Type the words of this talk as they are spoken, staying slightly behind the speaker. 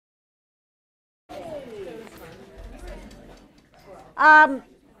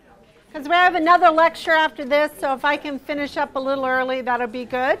Because we have another lecture after this, so if I can finish up a little early, that'll be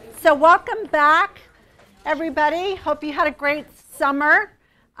good. So welcome back, everybody. Hope you had a great summer.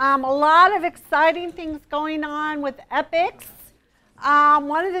 A lot of exciting things going on with EPICS.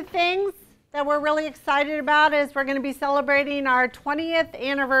 One of the things that we're really excited about is we're going to be celebrating our 20th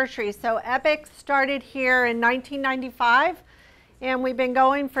anniversary. So EPICS started here in 1995, and we've been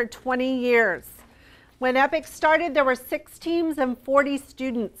going for 20 years. When EPICS started, there were 6 teams and 40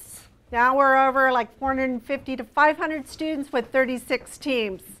 students. Now we're over like 450 to 500 students with 36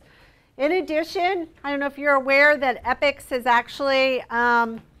 teams. In addition, I don't know if you're aware that EPICS is actually,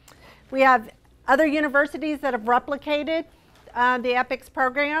 we have other universities that have replicated the EPICS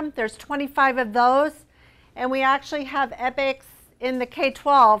program. There's 25 of those, and we actually have EPICS in the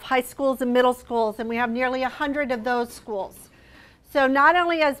K-12, high schools and middle schools, and we have nearly 100 of those schools. So not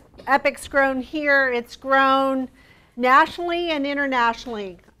only has EPICS grown here, it's grown nationally and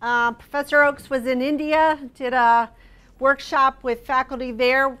internationally. Professor Oakes was in India, did a workshop with faculty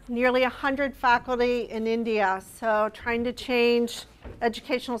there, nearly 100 faculty in India. So trying to change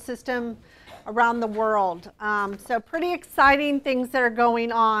educational system around the world. So pretty exciting things that are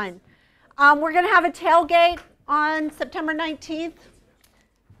going on. We're going to have a tailgate on September 19th.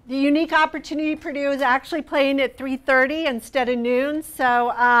 The unique opportunity Purdue is actually playing at 3:30 instead of noon.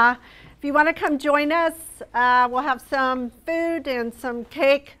 So if you want to come join us, we'll have some food and some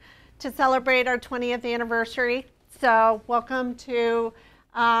cake to celebrate our 20th anniversary. So welcome to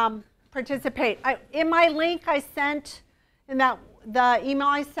participate. In my link I sent, in the email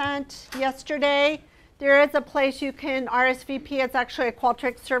I sent yesterday, there is a place you can RSVP. It's actually a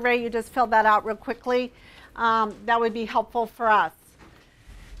Qualtrics survey. You just fill that out real quickly. That would be helpful for us.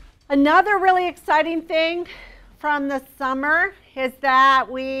 Another really exciting thing from the summer is that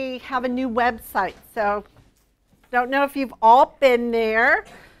we have a new website. So don't know if you've all been there,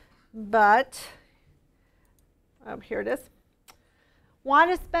 but here it is.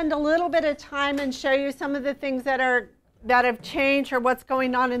 Want to spend a little bit of time and show you some of the things that have changed or what's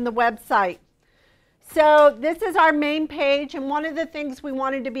going on in the website. So this is our main page, and one of the things we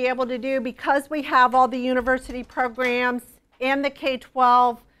wanted to be able to do, because we have all the university programs and the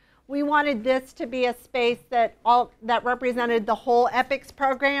K-12, we wanted this to be a space that represented the whole EPICS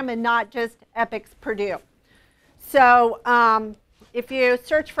program and not just EPICS Purdue. So if you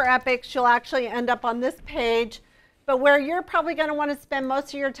search for EPICS, you'll actually end up on this page. But where you're probably going to want to spend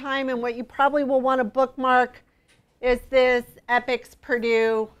most of your time and what you probably will want to bookmark is this EPICS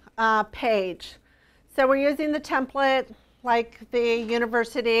Purdue page. So we're using the template like the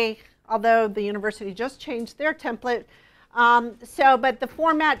university, although the university just changed their template. But the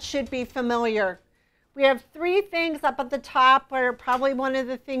format should be familiar. We have 3 things up at the top where probably one of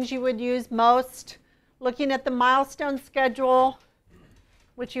the things you would use most. Looking at the milestone schedule,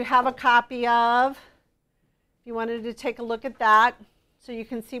 which you have a copy of. If you wanted to take a look at that, so you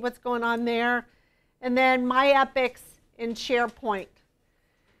can see what's going on there. And then My EPICS in SharePoint.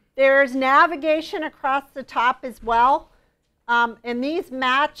 There's navigation across the top as well. And these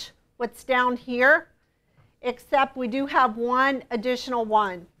match what's down here, except we do have one additional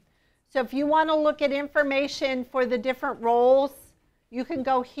one. So if you want to look at information for the different roles, you can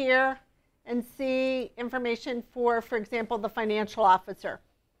go here and see information for example, the financial officer.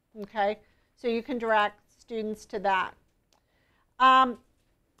 Okay, so you can direct students to that.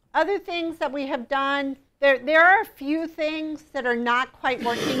 Other things that we have done, there are a few things that are not quite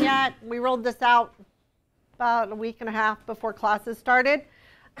working yet. We rolled this out about a week and a half before classes started.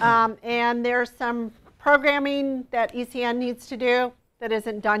 And there's some programming that ECN needs to do that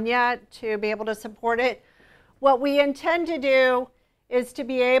isn't done yet to be able to support it. What we intend to do is to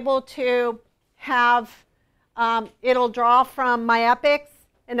be able to have, it'll draw from My EPICS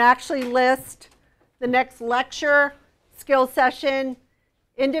and actually list the next lecture, skill session,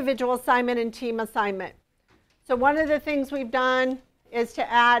 individual assignment, and team assignment. So one of the things we've done is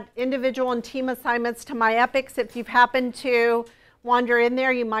to add individual and team assignments to My EPICS. If you've happened to wander in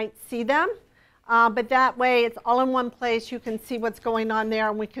there, you might see them. But that way, it's all in one place. You can see what's going on there,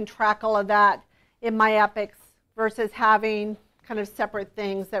 and we can track all of that in My EPICS versus having kind of separate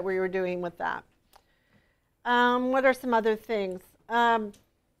things that we were doing with that. What are some other things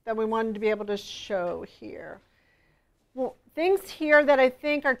that we wanted to be able to show here? Well, things here that I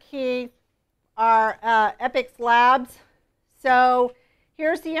think are key are EPICS labs. So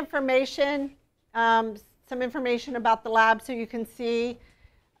here's the information, some information about the lab so you can see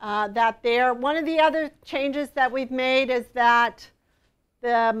that there. One of the other changes that we've made is that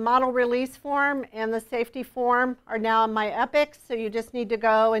the model release form and the safety form are now in My EPICS, so you just need to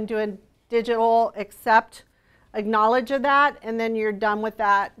go and do a digital accept acknowledge of that, and then you're done with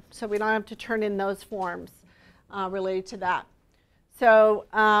that, so we don't have to turn in those forms related to that. So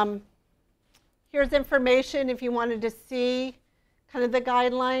here's information if you wanted to see kind of the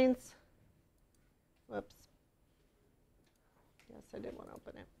guidelines. Whoops. Yes, I did want to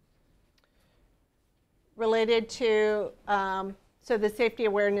open it. Related to, so the safety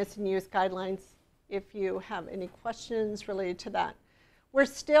awareness and use guidelines, if you have any questions related to that. We're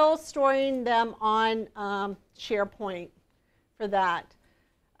still storing them on SharePoint for that.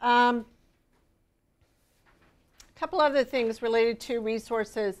 A couple other things related to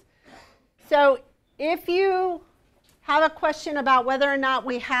resources. So if you have a question about whether or not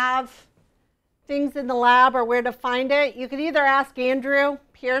we have things in the lab or where to find it, you could either ask Andrew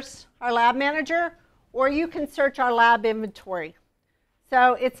Pierce, our lab manager, or you can search our lab inventory.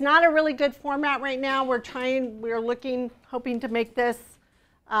 So it's not a really good format right now. We're hoping to make this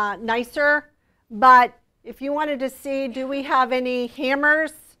nicer. But if you wanted to see, do we have any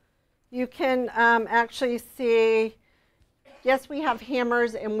hammers? You can actually see, yes, we have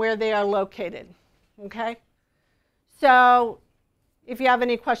hammers and where they are located. Okay? So if you have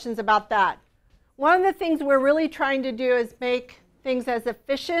any questions about that. One of the things we're really trying to do is make things as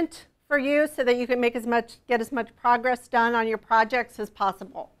efficient for you so that you can get as much progress done on your projects as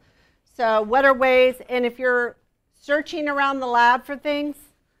possible. So what are ways, and if you're searching around the lab for things,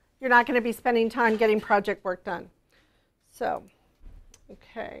 you're not going to be spending time getting project work done. So,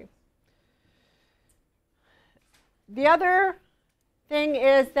 okay. The other thing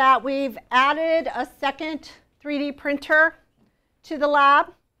is that we've added a second 3D printer to the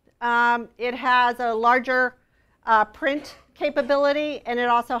lab. It has a larger print capability, and it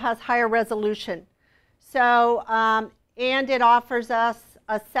also has higher resolution. So, and it offers us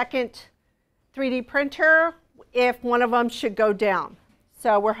a second 3D printer if one of them should go down.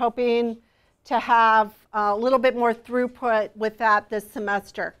 So we're hoping to have a little bit more throughput with that this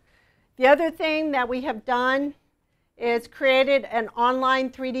semester. The other thing that we have done is created an online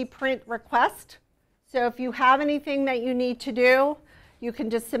 3D print request. So if you have anything that you need to do, you can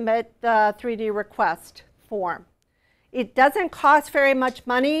just submit the 3D request form. It doesn't cost very much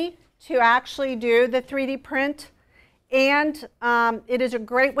money to actually do the 3D print, and it is a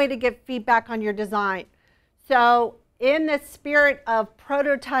great way to get feedback on your design. So in the spirit of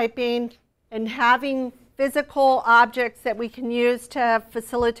prototyping and having physical objects that we can use to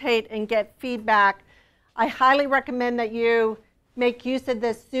facilitate and get feedback, I highly recommend that you make use of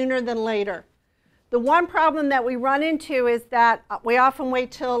this sooner than later. The one problem that we run into is that we often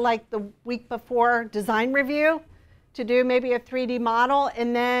wait till like the week before design review to do maybe a 3D model,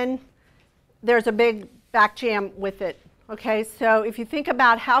 and then there's a big back jam with it. Okay, so if you think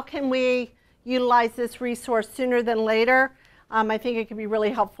about how can we utilize this resource sooner than later, I think it can be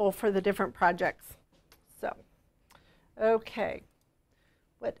really helpful for the different projects. So, okay,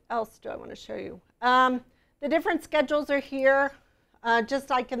 what else do I want to show you? The different schedules are here, just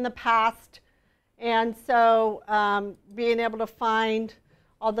like in the past. And so being able to find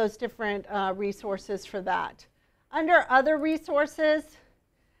all those different resources for that. Under other resources,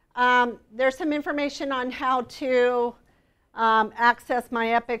 there's some information on how to access my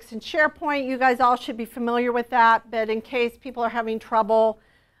EPICS and SharePoint. You guys all should be familiar with that, but in case people are having trouble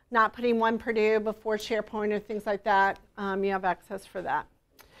not putting OnePurdue before SharePoint or things like that, you have access for that.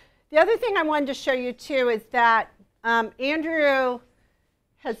 The other thing I wanted to show you too is that Andrew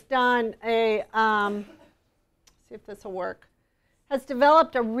has done a, see if this will work, has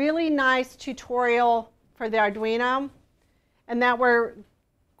developed a really nice tutorial for the Arduino, and that we're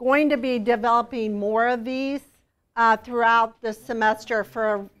going to be developing more of these throughout the semester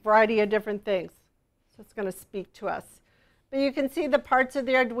for a variety of different things. So it's going to speak to us. But you can see the parts of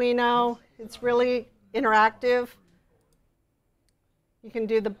the Arduino. It's really interactive. You can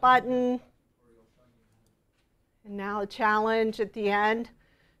do the button, and now a challenge at the end.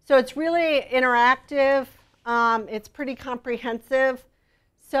 So it's really interactive. It's pretty comprehensive.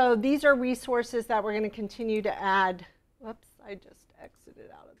 So these are resources that we're going to continue to add. Whoops, I just exited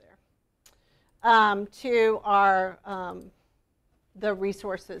out of there. To our the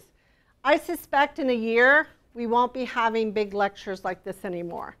resources. I suspect in a year we won't be having big lectures like this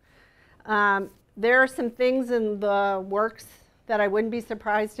anymore. There are some things in the works that I wouldn't be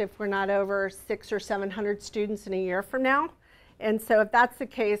surprised if we're not over 600 or 700 students in a year from now. And so if that's the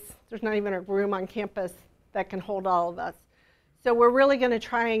case, there's not even a room on campus that can hold all of us. So we're really going to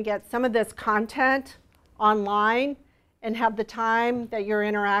try and get some of this content online and have the time that you're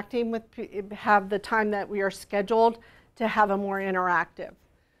interacting with, have the time that we are scheduled to have a more interactive.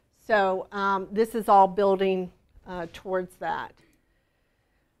 So this is all building towards that.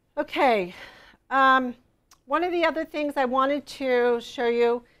 Okay, one of the other things I wanted to show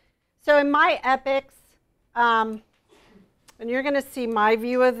you, so in my EPICS, and you're going to see my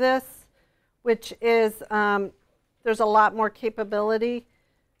view of this, which is there's a lot more capability,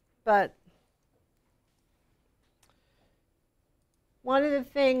 but one of the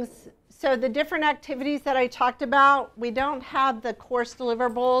things, so the different activities that I talked about, we don't have the course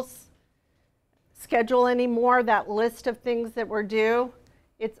deliverables schedule anymore, that list of things that were due.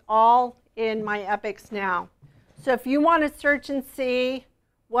 It's all in my EPICS now. So if you want to search and see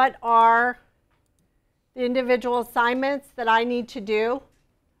what are the individual assignments that I need to do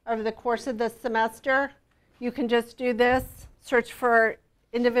over the course of the semester, you can just do this, search for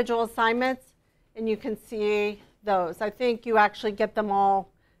individual assignments, and you can see those. I think you actually get them all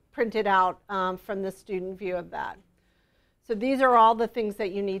printed out from the student view of that. So these are all the things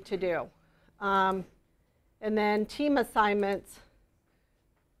that you need to do. And then team assignments,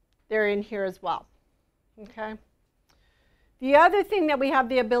 they're in here as well. Okay. The other thing that we have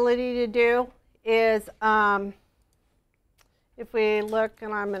the ability to do is if we look,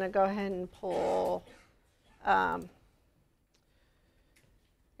 and I'm going to go ahead and pull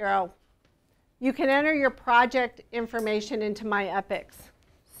arrow, you can enter your project information into my EPICS.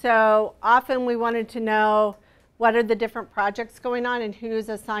 So often we wanted to know what are the different projects going on and who's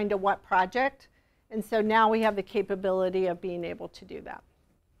assigned to what project. And so now we have the capability of being able to do that.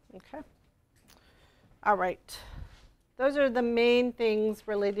 Okay. All right. Those are the main things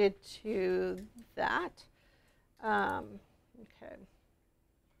related to that. Okay.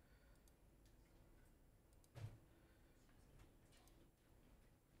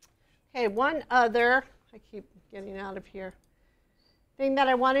 Okay, one other, I keep getting out of here, thing that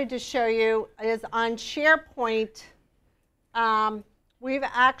I wanted to show you is on SharePoint, we've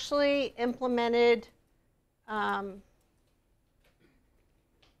actually implemented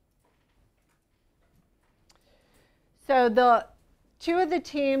so the two of the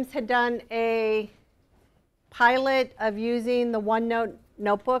teams had done a pilot of using the OneNote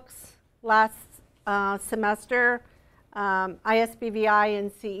notebooks last semester, ISBVI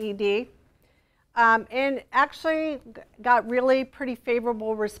and CED, and actually got really pretty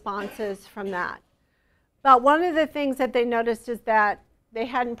favorable responses from that. But one of the things that they noticed is that they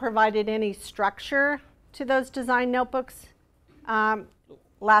hadn't provided any structure to those design notebooks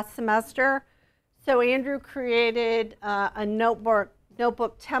last semester. So Andrew created a notebook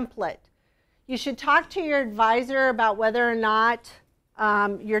template. You should talk to your advisor about whether or not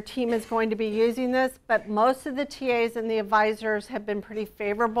your team is going to be using this, but most of the TAs and the advisors have been pretty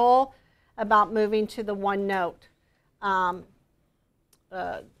favorable about moving to the OneNote.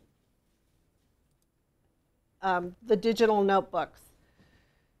 The digital notebooks.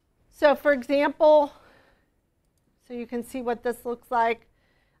 So for example, so you can see what this looks like.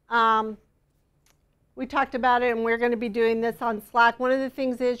 We talked about it, and we're going to be doing this on Slack. One of the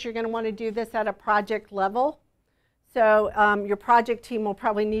things is you're going to want to do this at a project level. So your project team will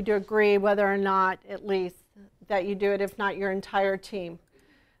probably need to agree whether or not, at least, that you do it, if not your entire team.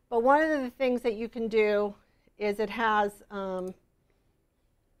 But one of the things that you can do is it has, I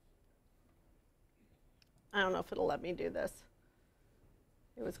don't know if it'll let me do this.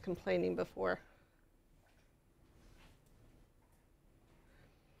 It was complaining before.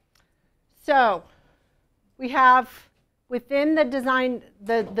 So we have within the design,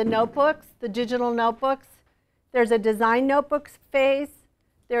 the notebooks, the digital notebooks, there's a design notebooks phase.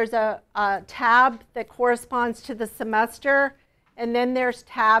 There's a tab that corresponds to the semester, and then there's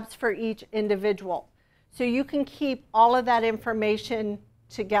tabs for each individual. So you can keep all of that information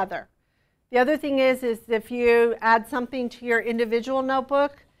together. The other thing is if you add something to your individual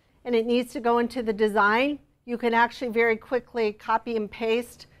notebook and it needs to go into the design, you can actually very quickly copy and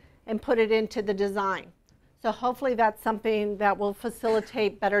paste and put it into the design. So hopefully that's something that will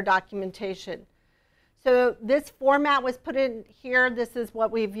facilitate better documentation. So this format was put in here. This is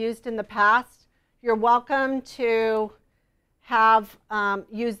what we've used in the past. You're welcome to have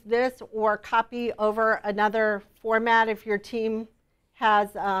use this or copy over another format if your team has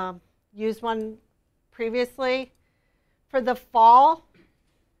used one previously. For the fall,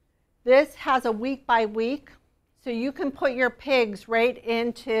 this has a week by week. So you can put your PIGs right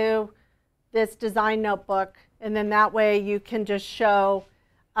into this design notebook, and then that way you can just show,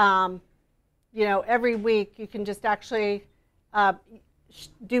 you know, every week you can just actually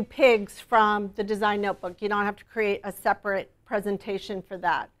do PIGs from the design notebook. You don't have to create a separate presentation for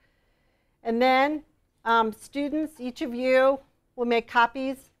that. And then students, each of you will make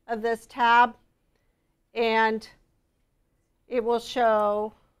copies of this tab, and it will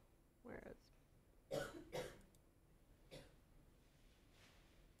show, where is,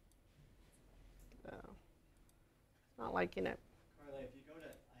 not liking it. Carla, if you go to,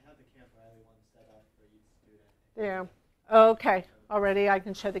 I have the Camp Riley one set up for each student. Yeah. Oh, okay. Already I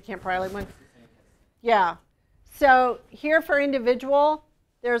can show the Camp Riley one. Yeah. So here for individual,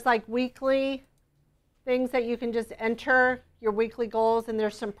 there's like weekly things that you can just enter your weekly goals, and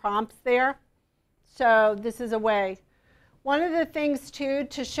there's some prompts there. So this is a way. One of the things too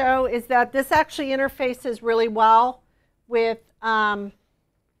to show is that this actually interfaces really well with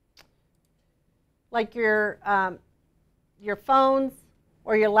like your phones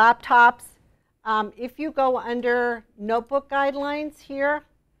or your laptops. If you go under notebook guidelines here,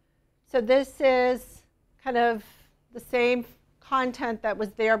 so this is kind of the same content that was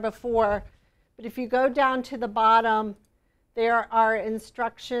there before, but if you go down to the bottom, there are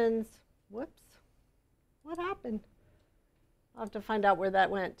instructions. Whoops, what happened? I'll have to find out where that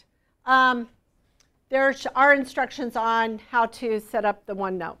went. There are instructions on how to set up the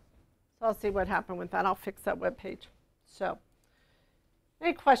OneNote. So I'll see what happened with that. I'll fix that web page. So,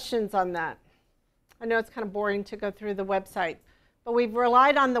 any questions on that? I know it's kind of boring to go through the website, but we've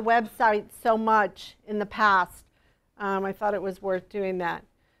relied on the website so much in the past. I thought it was worth doing that.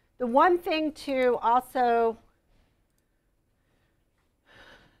 The one thing to also,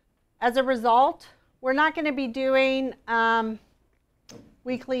 as a result, we're not going to be doing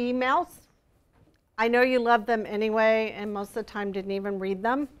weekly emails. I know you love them anyway, and most of the time didn't even read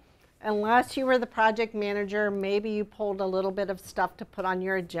them. Unless you were the project manager, maybe you pulled a little bit of stuff to put on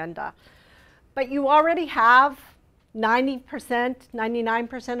your agenda. But you already have 90%,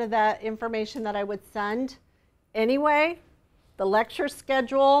 99% of that information that I would send anyway. The lecture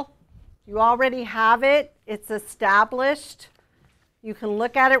schedule, you already have it. It's established. You can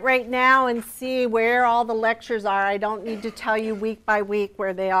look at it right now and see where all the lectures are. I don't need to tell you week by week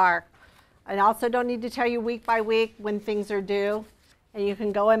where they are. I also don't need to tell you week by week when things are due. And you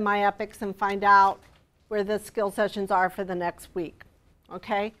can go in my EPICS and find out where the skill sessions are for the next week.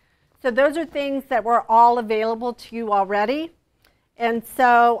 Okay? So those are things that were all available to you already. And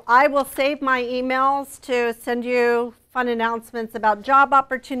so I will save my emails to send you fun announcements about job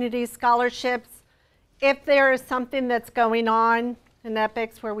opportunities, scholarships. If there is something that's going on in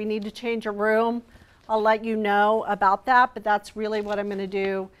EPICS where we need to change a room, I'll let you know about that. But that's really what I'm going to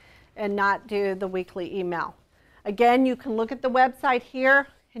do and not do the weekly email. Again, you can look at the website here,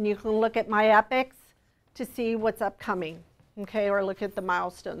 and you can look at my EPICS to see what's upcoming, okay, or look at the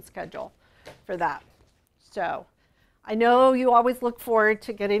milestone schedule for that. So I know you always look forward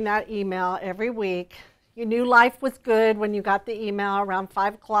to getting that email every week. You knew life was good when you got the email around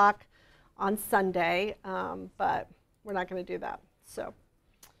 5 o'clock on Sunday, but we're not going to do that. So,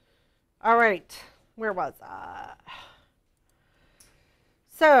 all right, where was I?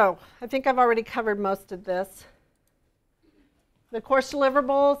 So I think I've already covered most of this. The course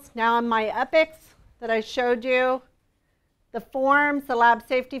deliverables, now in my EPICS that I showed you, the forms, the lab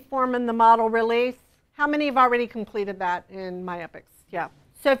safety form and the model release. How many have already completed that in my EPICS? Yeah.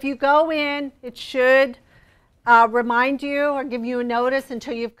 So if you go in, it should remind you or give you a notice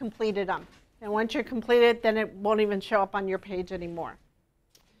until you've completed them. And once you're completed, then it won't even show up on your page anymore.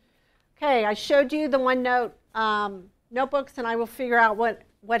 Okay, I showed you the OneNote notebooks, and I will figure out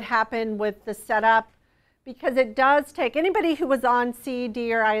what happened with the setup. Because it does take, anybody who was on CED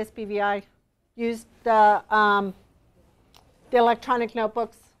or ISBVI used the electronic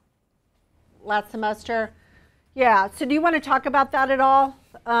notebooks last semester? Yeah, so do you want to talk about that at all?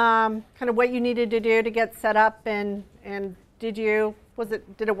 Kind of what you needed to do to get set up, and did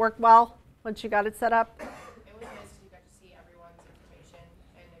it work well once you got it set up? It was nice because you got to see everyone's information,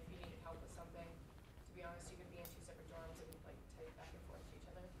 and if you needed help with something, to be honest, you could be in 2 separate dorms and like type back and forth to each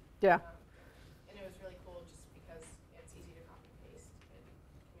other. Yeah. And it was really cool just because it's easy to copy and paste, and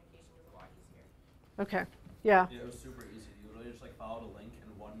communication was a lot easier. Okay. Yeah. Yeah, it was super easy. You literally just like followed a link, and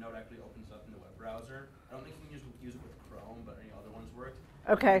OneNote actually opens up in the web browser. I don't think you can use it with Chrome, but any other ones worked.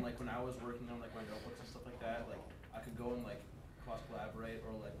 Okay. And, like when I was working on like my notebooks and stuff like that, like I could go and like cross collaborate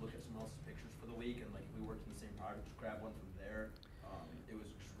or like look at someone else's pictures for the week, and like if we worked in the same project, just grab one from there. It was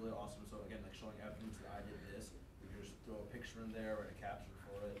just really awesome. So again, like showing evidence that I did this, we could just throw a picture in there or a caption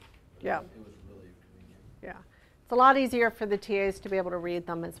for it. Yeah. It was really convenient. Yeah. It's a lot easier for the TAs to be able to read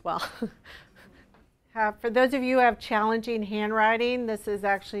them as well. For those of you who have challenging handwriting, this is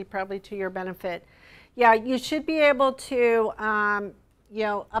actually probably to your benefit. Yeah, you should be able to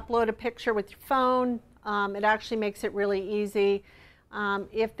upload a picture with your phone. It actually makes it really easy.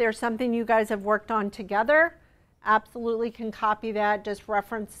 If there's something you guys have worked on together, absolutely can copy that. Just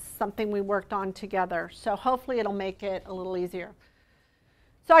reference something we worked on together. So hopefully it'll make it a little easier.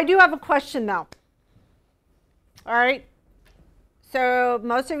 So I do have a question though. All right. So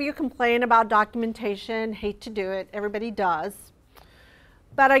most of you complain about documentation, hate to do it, everybody does.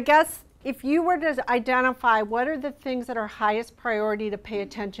 But I guess if you were to identify what are the things that are highest priority to pay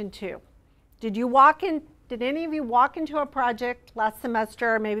attention to, did any of you walk into a project last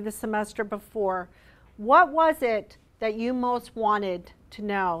semester or maybe the semester before? What was it that you most wanted to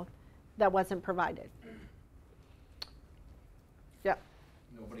know that wasn't provided? Yeah.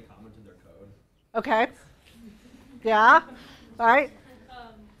 Nobody commented their code. Okay. Yeah. All right.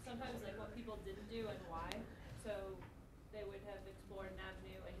 Sometimes like what people didn't do and why. So they would have explored an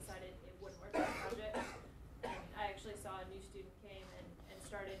avenue and decided it wouldn't work for the project. And I actually saw a new student came and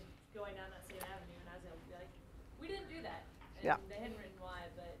started going down that same avenue, and I was able to be like, we didn't do that. And Yeah. they hadn't written why,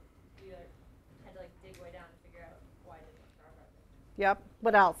 but we had to like dig way down to figure out why it didn't work for our project. Yep.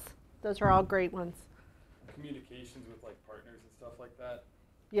 What else? Those are all great ones. Communications with like partners and stuff like that.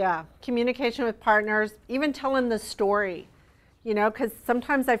 Yeah, communication with partners, even telling the story, you know, because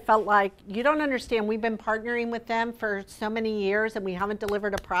sometimes I felt like you don't understand. We've been partnering with them for so many years and we haven't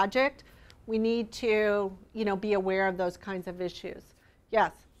delivered a project. We need to, you know, be aware of those kinds of issues.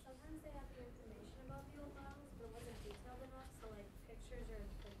 Yes? Sometimes they have the information about the old models, but it wasn't detailed enough, so like pictures or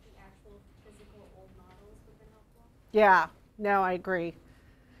like the actual physical old models would have been helpful. Yeah, no, I agree.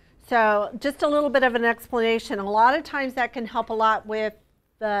 So just a little bit of an explanation. A lot of times that can help a lot with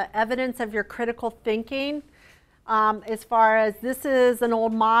the evidence of your critical thinking, as far as this is an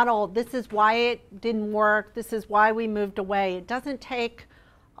old model, this is why it didn't work, this is why we moved away. It doesn't take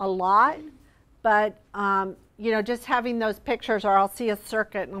a lot, but you know, just having those pictures, or I'll see a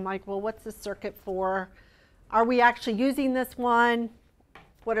circuit and I'm like, well, what's this circuit for? Are we actually using this one?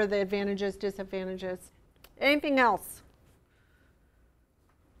 What are the advantages, disadvantages? Anything else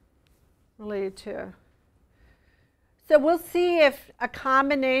related to? So we'll see if a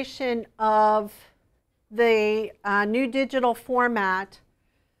combination of the new digital format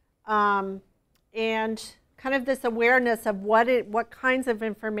and kind of this awareness of what kinds of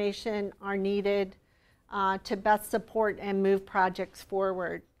information are needed to best support and move projects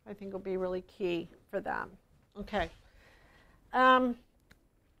forward, I think will be really key for them. Okay. I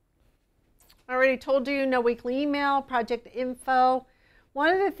already told you, no weekly email, project info. One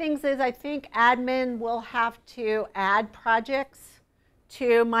of the things is I think admin will have to add projects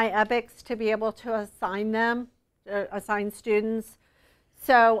to my EPICS to be able to assign them, assign students.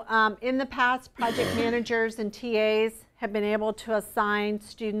 So in the past, project managers and TAs have been able to assign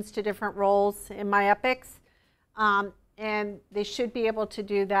students to different roles in my EPICS, and they should be able to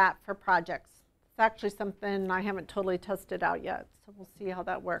do that for projects. It's actually something I haven't totally tested out yet, so we'll see how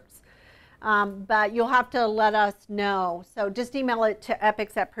that works. But you'll have to let us know. So just email it to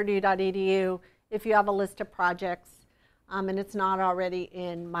epics@purdue.edu if you have a list of projects and it's not already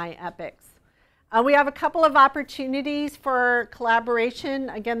in my EPICS. We have a couple of opportunities for collaboration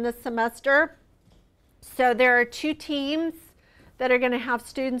again this semester. So there are 2 teams that are going to have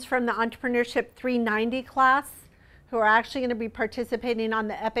students from the Entrepreneurship 390 class who are actually going to be participating on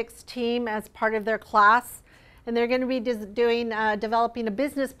the EPICS team as part of their class. And they're going to be developing a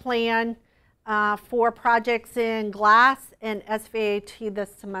business plan for projects in GLASS and SVAT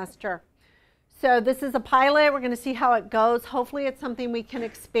this semester. So this is a pilot. We're going to see how it goes. Hopefully it's something we can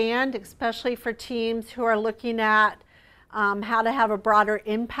expand, especially for teams who are looking at how to have a broader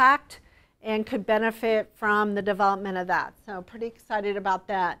impact and could benefit from the development of that. So pretty excited about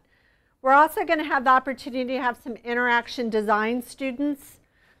that. We're also going to have the opportunity to have some interaction design students.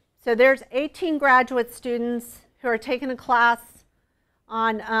 So there's 18 graduate students who are taking a class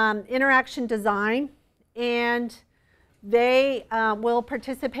on interaction design, and they will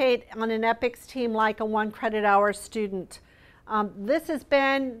participate on an EPICS team like a 1 credit hour student. This has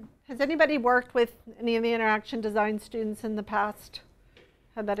anybody worked with any of the interaction design students in the past?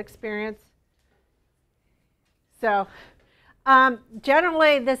 Had that experience? So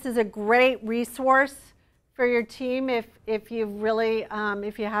generally this is a great resource for your team if you really,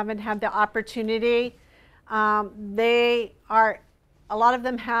 if you haven't had the opportunity. A lot of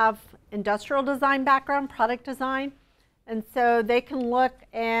them have industrial design background, product design, and so they can look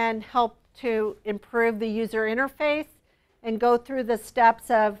and help to improve the user interface and go through the steps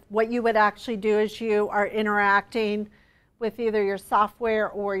of what you would actually do as you are interacting with either your software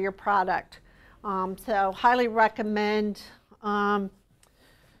or your product. So highly recommend. I'm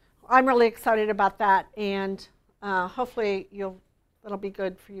really excited about that, and hopefully it'll be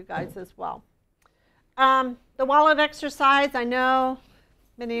good for you guys as well. The wallet exercise, I know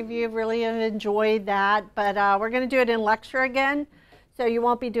many of you really have enjoyed that, but we're going to do it in lecture again. So you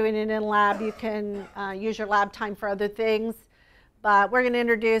won't be doing it in lab. You can use your lab time for other things. But we're going to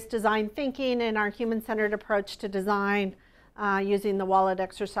introduce design thinking and our human-centered approach to design. using the wallet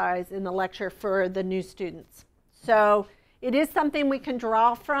exercise in the lecture for the new students. So it is something we can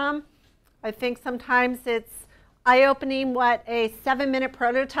draw from. I think sometimes it's eye-opening what a 7-minute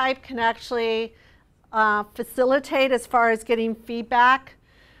prototype can actually facilitate as far as getting feedback.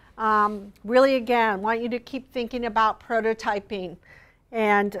 Really, again, want you to keep thinking about prototyping.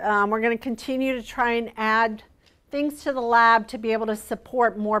 And we're going to continue to try and add things to the lab to be able to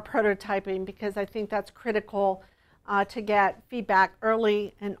support more prototyping, because I think that's critical to get feedback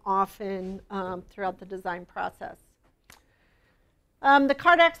early and often throughout the design process. The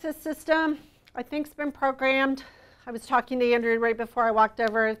card access system, I think, has been programmed. I was talking to Andrew right before I walked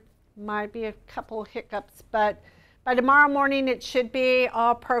over. Might be a couple hiccups, but by tomorrow morning it should be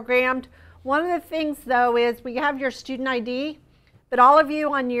all programmed. One of the things, though, is we have your student ID, but all of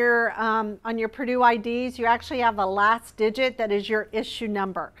you on your Purdue IDs, you actually have a last digit that is your issue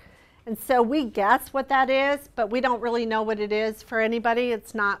number. And so we guess what that is, but we don't really know what it is for anybody.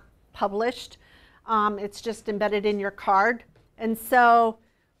 It's not published. It's just embedded in your card. And so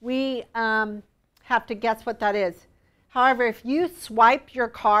we have to guess what that is. However, if you swipe your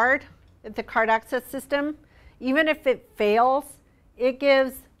card at the card access system, even if it fails, it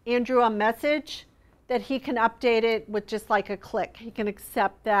gives Andrew a message that he can update it with just like a click. He can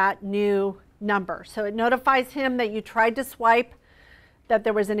accept that new number. So it notifies him that you tried to swipe, that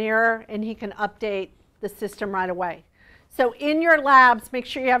there was an error, and he can update the system right away. So in your labs, make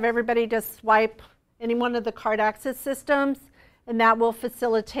sure you have everybody just swipe any one of the card access systems, and that will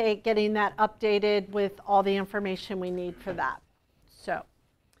facilitate getting that updated with all the information we need for that. So,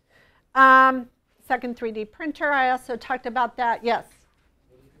 second 3D printer, I also talked about that. Yes?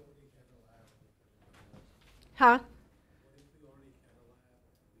 Huh?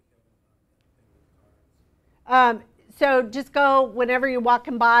 So just go, whenever you're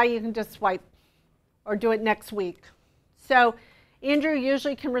walking by, you can just swipe or do it next week. So Andrew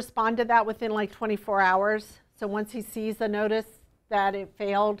usually can respond to that within like 24 hours. So once he sees the notice that it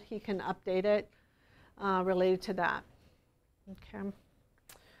failed, he can update it related to that. Okay.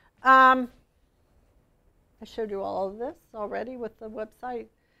 I showed you all of this already with the website.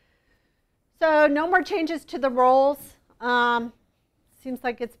 So no more changes to the roles. Seems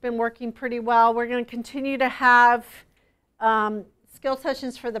like it's been working pretty well. We're going to continue to have skill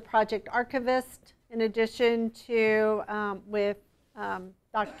sessions for the project archivist, in addition to with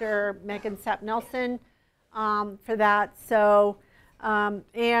Dr. Megan Sapp-Nelson for that. So,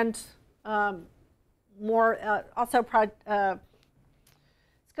 more also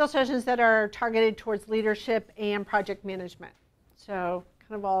skill sessions that are targeted towards leadership and project management. So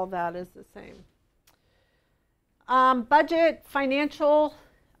kind of all of that is the same. Budget, financial,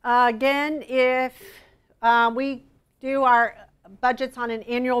 again, if we do our budgets on an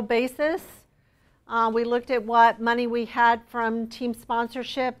annual basis, we looked at what money we had from team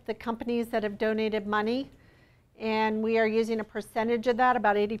sponsorship, the companies that have donated money, and we are using a percentage of that,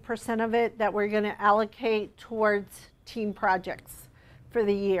 about 80% of it, that we're going to allocate towards team projects for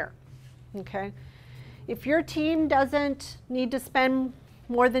the year. Okay? If your team doesn't need to spend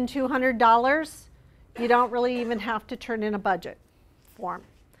more than $200, you don't really even have to turn in a budget form.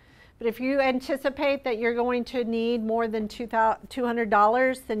 But if you anticipate that you're going to need more than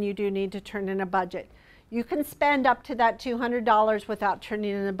 $200, then you do need to turn in a budget. You can spend up to that $200 without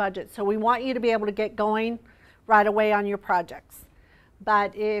turning in a budget. So we want you to be able to get going right away on your projects.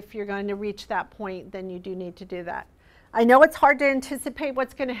 But if you're going to reach that point, then you do need to do that. I know it's hard to anticipate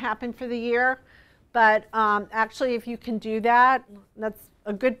what's going to happen for the year, but actually if you can do that, that's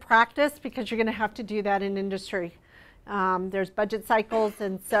a good practice, because you're going to have to do that in industry. There's budget cycles,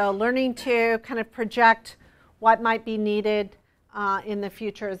 and so learning to kind of project what might be needed in the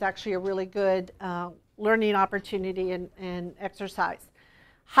future is actually a really good learning opportunity and exercise.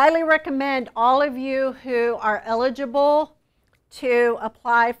 Highly recommend all of you who are eligible to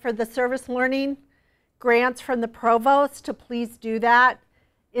apply for the service learning grants from the provost to please do that.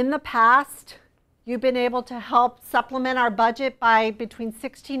 In the past, you've been able to help supplement our budget by between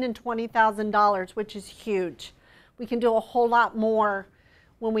 $16,000 and $20,000, which is huge. We can do a whole lot more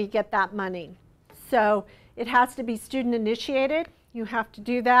when we get that money. So it has to be student initiated. You have to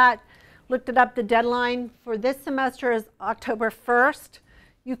do that. Looked it up, the deadline for this semester is October 1st.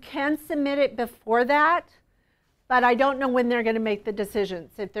 You can submit it before that, but I don't know when they're going to make the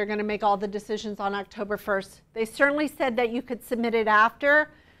decisions, if they're going to make all the decisions on October 1st. They certainly said that you could submit it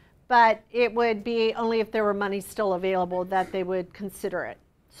after, but it would be only if there were money still available that they would consider it.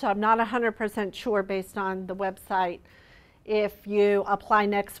 So I'm not 100% sure based on the website if you apply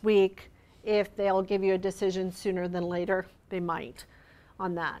next week, if they'll give you a decision sooner than later. They might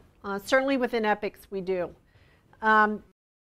on that. Certainly within EPICS we do.